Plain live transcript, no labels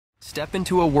Step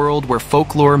into a world where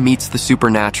folklore meets the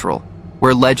supernatural,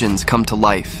 where legends come to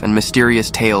life and mysterious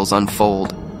tales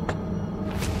unfold.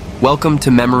 Welcome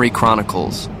to Memory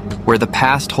Chronicles, where the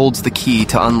past holds the key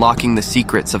to unlocking the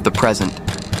secrets of the present.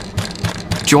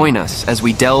 Join us as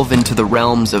we delve into the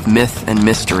realms of myth and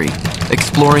mystery,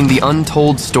 exploring the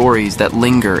untold stories that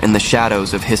linger in the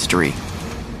shadows of history.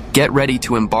 Get ready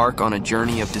to embark on a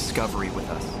journey of discovery with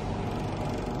us.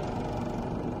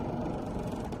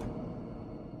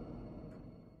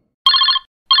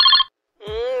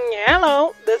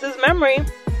 Hello, this is Memory.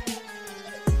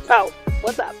 Oh,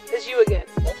 what's up? It's you again.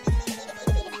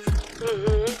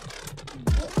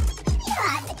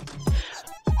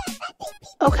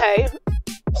 Okay.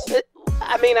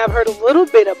 I've heard a little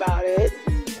bit about it.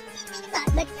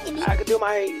 I could do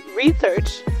my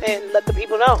research and let the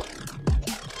people know.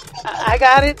 I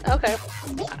got it. Okay.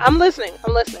 I'm listening.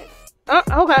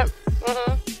 Okay.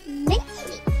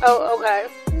 Oh, okay.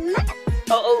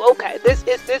 Oh, okay. This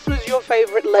was your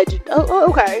favorite legend. Oh,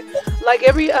 okay. Like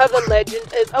every other legend.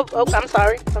 I'm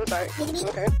sorry.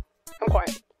 Okay. I'm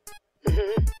quiet.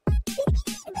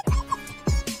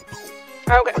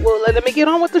 Okay, well, let me get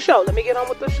on with the show.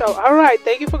 All right,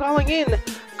 thank you for calling in.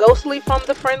 Ghostly from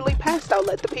the friendly past. I'll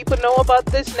let the people know about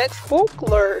this next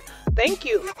folklore. Thank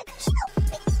you.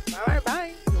 All right,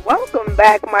 bye. Welcome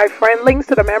back, my friendlings,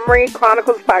 to the Memory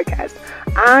Chronicles podcast.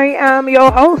 I am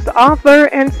your host, author,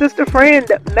 and sister friend,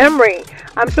 Memory.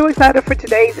 I'm so excited for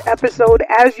today's episode,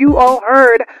 as you all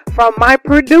heard from my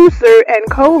producer and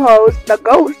co-host, the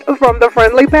ghost from the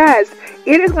friendly past.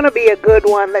 It is going to be a good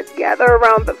one. Let's gather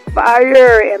around the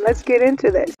fire and let's get into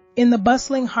this. In the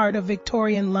bustling heart of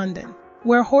Victorian London,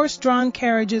 where horse-drawn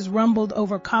carriages rumbled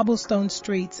over cobblestone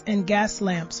streets and gas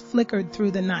lamps flickered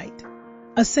through the night,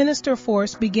 a sinister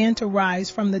force began to rise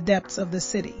from the depths of the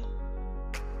city.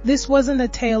 This wasn't a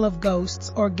tale of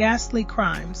ghosts or ghastly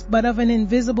crimes, but of an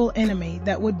invisible enemy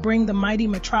that would bring the mighty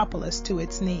metropolis to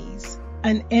its knees.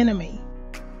 An enemy.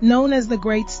 Known as the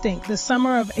Great Stink, the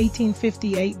summer of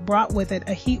 1858 brought with it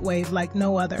a heat wave like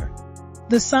no other.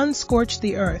 The sun scorched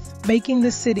the earth, baking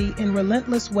the city in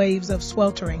relentless waves of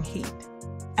sweltering heat.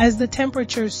 As the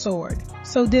temperatures soared,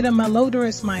 so did a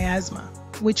malodorous miasma,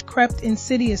 which crept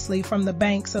insidiously from the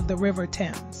banks of the River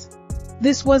Thames.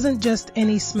 This wasn't just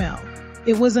any smell.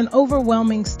 It was an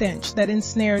overwhelming stench that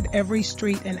ensnared every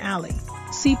street and alley,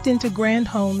 seeped into grand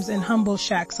homes and humble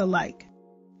shacks alike,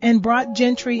 and brought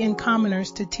gentry and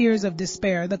commoners to tears of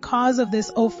despair. The cause of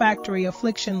this olfactory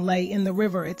affliction lay in the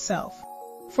river itself.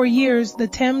 For years, the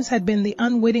Thames had been the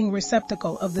unwitting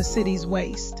receptacle of the city's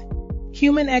waste.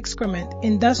 Human excrement,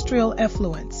 industrial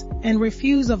effluents, and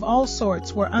refuse of all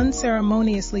sorts were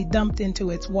unceremoniously dumped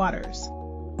into its waters,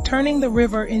 turning the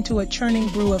river into a churning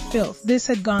brew of filth. This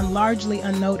had gone largely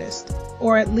unnoticed,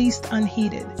 or at least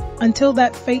unheeded, until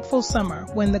that fateful summer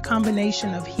when the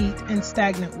combination of heat and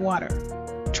stagnant water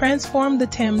transformed the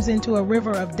Thames into a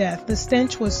river of death. The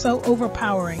stench was so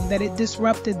overpowering that it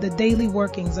disrupted the daily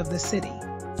workings of the city.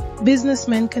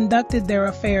 Businessmen conducted their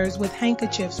affairs with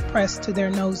handkerchiefs pressed to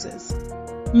their noses.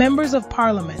 Members of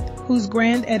Parliament, whose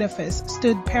grand edifice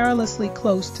stood perilously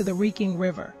close to the reeking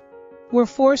river, were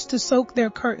forced to soak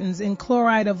their curtains in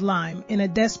chloride of lime in a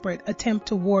desperate attempt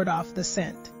to ward off the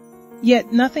scent.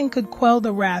 Yet nothing could quell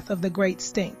the wrath of the Great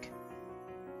Stink.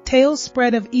 Tales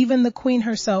spread of even the Queen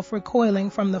herself recoiling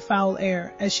from the foul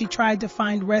air as she tried to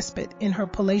find respite in her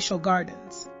palatial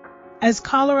gardens. As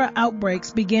cholera outbreaks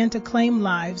began to claim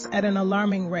lives at an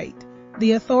alarming rate,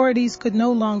 the authorities could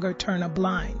no longer turn a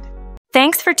blind.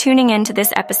 Thanks for tuning in to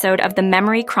this episode of the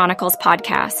Memory Chronicles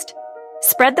podcast.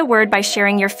 Spread the word by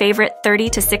sharing your favorite 30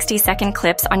 to 60 second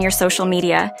clips on your social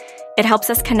media. It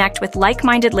helps us connect with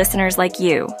like-minded listeners like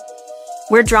you.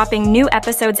 We're dropping new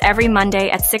episodes every Monday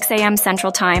at 6 a.m.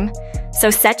 Central Time, so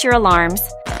set your alarms.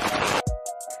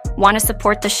 Want to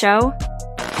support the show?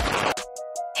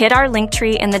 Hit our link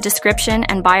tree in the description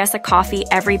and buy us a coffee.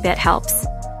 Every bit helps.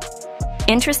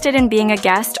 Interested in being a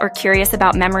guest or curious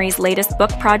about Memory's latest book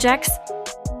projects?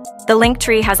 The link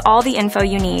tree has all the info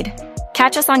you need.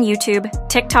 Catch us on YouTube,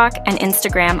 TikTok, and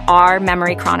Instagram, our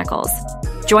Memory Chronicles.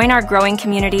 Join our growing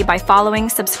community by following,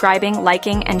 subscribing,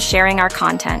 liking, and sharing our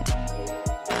content.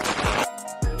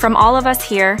 From all of us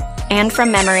here, and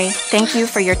from Memory, thank you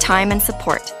for your time and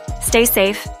support. Stay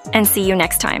safe, and see you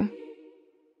next time.